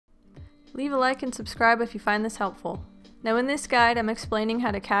Leave a like and subscribe if you find this helpful. Now in this guide, I'm explaining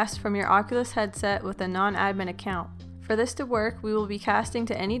how to cast from your Oculus headset with a non-admin account. For this to work, we will be casting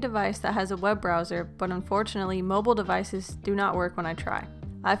to any device that has a web browser, but unfortunately mobile devices do not work when I try.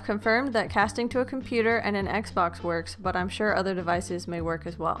 I've confirmed that casting to a computer and an Xbox works, but I'm sure other devices may work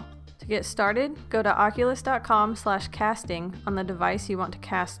as well. To get started, go to oculus.com/casting on the device you want to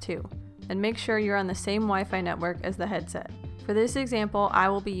cast to, and make sure you're on the same Wi-Fi network as the headset. For this example, I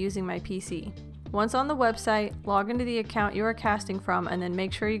will be using my PC. Once on the website, log into the account you are casting from and then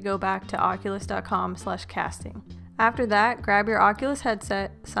make sure you go back to oculus.com/casting. After that, grab your Oculus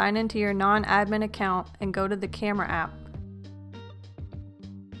headset, sign into your non-admin account, and go to the camera app.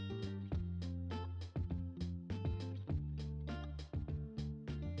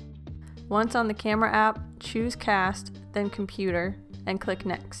 Once on the camera app, choose Cast, then Computer, and click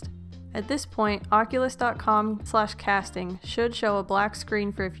Next. At this point, oculus.com/casting should show a black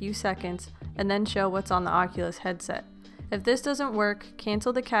screen for a few seconds and then show what's on the Oculus headset. If this doesn't work,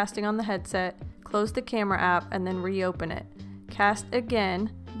 cancel the casting on the headset, close the camera app, and then reopen it. Cast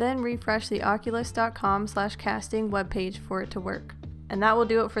again, then refresh the oculus.com/casting webpage for it to work. And that will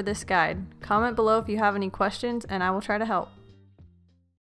do it for this guide. Comment below if you have any questions and I will try to help.